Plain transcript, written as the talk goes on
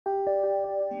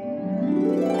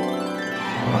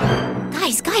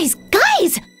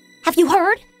Guys! Have you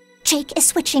heard? Jake is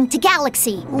switching to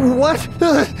Galaxy. What?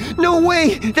 No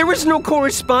way! There was no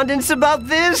correspondence about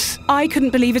this! I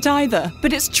couldn't believe it either,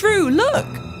 but it's true, look!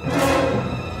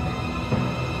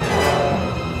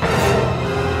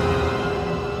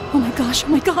 Oh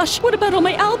my gosh, what about all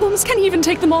my albums? Can he even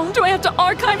take them all? Do I have to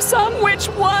archive some? Which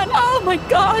one? Oh my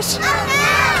gosh!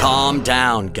 Calm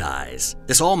down, guys.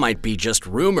 This all might be just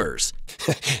rumors.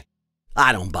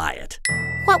 I don't buy it.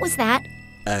 What was that?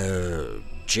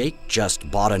 Jake just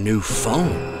bought a new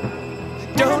phone.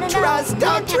 Don't trust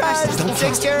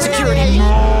security!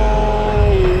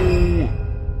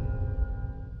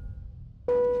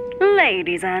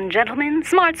 Ladies and gentlemen,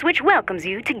 SmartSwitch welcomes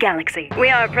you to Galaxy. We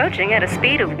are approaching at a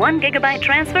speed of 1 GB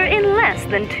transfer in less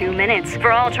than 2 minutes.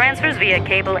 For all transfers via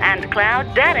cable and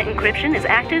cloud, data encryption is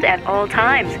active at all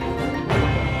times.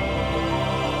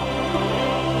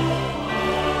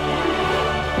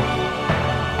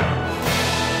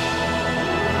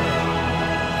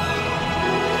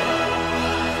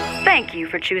 Thank you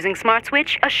for choosing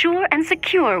SmartSwitch, a sure and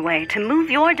secure way to move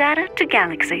your data to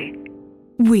Galaxy.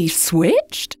 We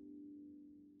switched?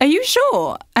 Are you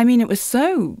sure? I mean, it was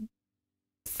so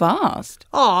fast.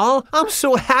 Aw, I'm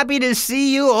so happy to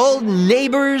see you, old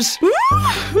neighbors.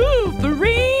 Woo-hoo,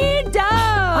 freedom!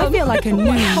 I feel like a new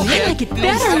I like it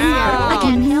better here. I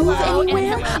can move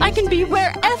anywhere. I can be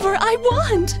wherever I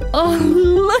want. Oh,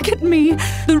 look at me.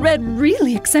 The red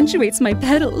really accentuates my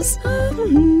petals.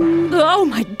 Oh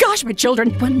my gosh, my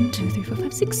children. 1, 2, 3, 4,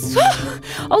 5, 6.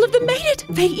 All of them made it.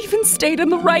 They even stayed in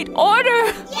the right order.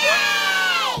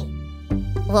 Yay!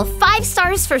 Well, 5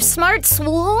 stars for Smarts.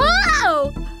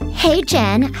 Whoa! Hey,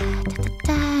 Jen. No.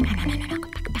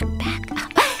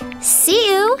 Back. See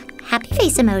you. Happy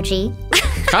face emoji.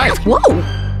 Hi. Whoa!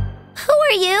 Who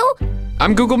are you?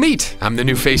 I'm Google Meet. I'm the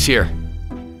new face here.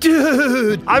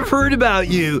 Dude, I've heard about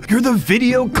you. You're the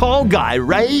video call guy,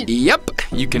 right? Yep.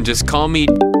 You can just call me.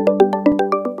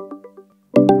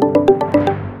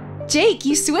 Jake,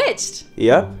 you switched.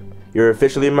 Yep. You're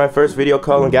officially my first video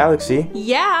call in Galaxy.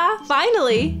 Yeah,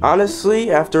 finally.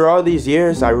 Honestly, after all these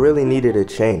years, I really needed a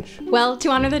change. Well, to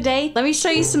honor the day, let me show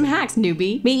you some hacks,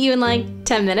 newbie. Meet you in like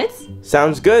 10 minutes.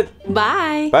 Sounds good.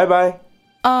 Bye. Bye-bye.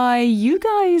 Are you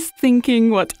guys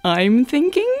thinking what I'm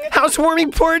thinking?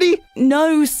 Housewarming party?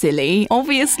 No, silly.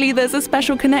 Obviously, there's a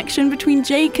special connection between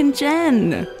Jake and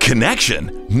Jen.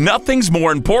 Connection? Nothing's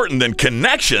more important than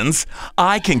connections.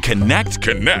 I can connect,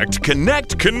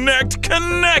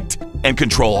 and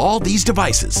control all these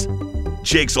devices.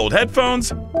 Jake's old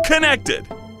headphones, connected.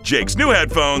 Jake's new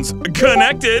headphones,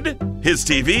 connected. His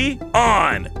TV,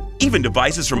 on. Even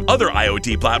devices from other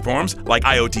IoT platforms like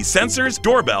IoT sensors,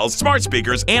 doorbells, smart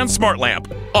speakers, and smart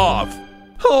lamp, off.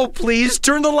 Oh, please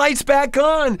turn the lights back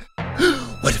on.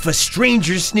 What if a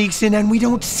stranger sneaks in and we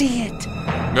don't see it?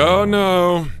 Oh,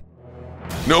 no.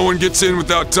 No one gets in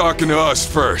without talking to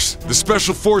us first. The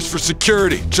Special Force for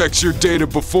Security checks your data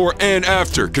before and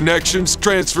after connections,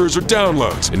 transfers, or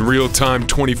downloads in real time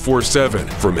 24/7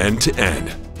 from end to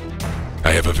end.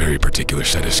 I have a very particular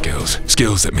set of skills.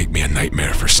 Skills that make me a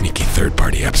nightmare for sneaky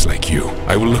third-party apps like you.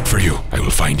 I will look for you, I will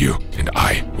find you, and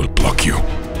I will block you.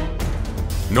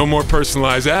 No more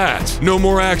personalized ads. No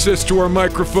more access to our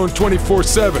microphone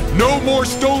 24/7. No more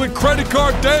stolen credit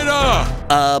card data!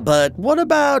 But what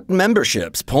about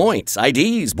memberships, points,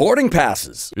 IDs, boarding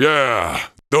passes? Yeah,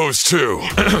 those too.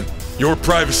 Your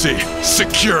privacy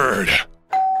secured.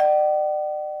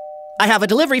 I have a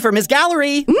delivery for Ms.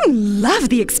 Gallery. Love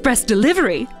the express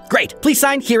delivery. Great. Please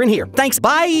sign here and here. Thanks.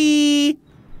 Bye.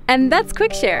 And that's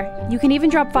QuickShare. You can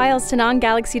even drop files to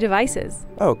non-Galaxy devices.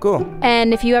 Oh, cool.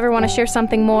 And if you ever want to share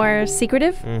something more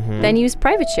secretive, then use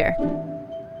PrivateShare.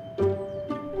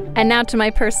 And now to my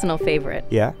personal favorite.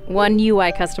 Yeah? One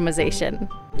UI customization.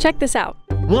 Check this out.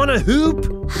 Wanna hoop?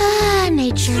 Ah,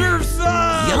 nature.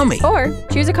 Yummy. Or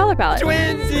choose a color palette.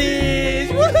 Twinsies!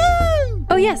 Woohoo!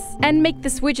 Oh yes, and make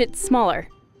this widget smaller.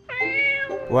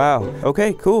 Wow.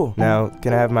 Okay, cool. Now,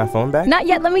 can I have my phone back? Not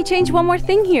yet, let me change one more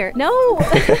thing here. No!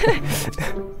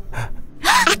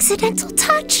 Accidental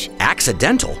touch.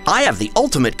 Accidental? I have the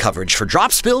ultimate coverage for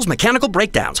drop spills, mechanical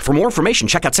breakdowns. For more information,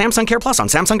 check out Samsung Care Plus on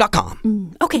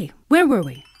Samsung.com. Okay, where were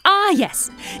we? Ah,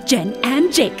 yes. Jen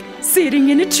and Jake sitting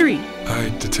in a tree. I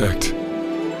detect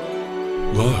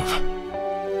love.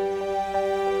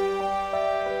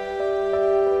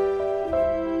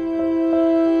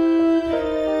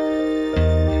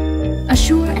 A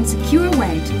sure and secure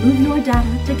way to move your data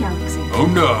to Galaxy. Oh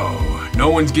no, no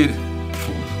one's getting...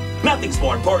 Nothing's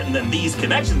more important than these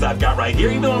connections I've got right here,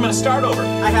 even though I'm gonna start over.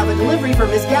 I have a delivery for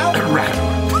Ms. Gallery.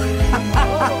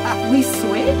 We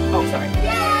switch? Oh, sorry.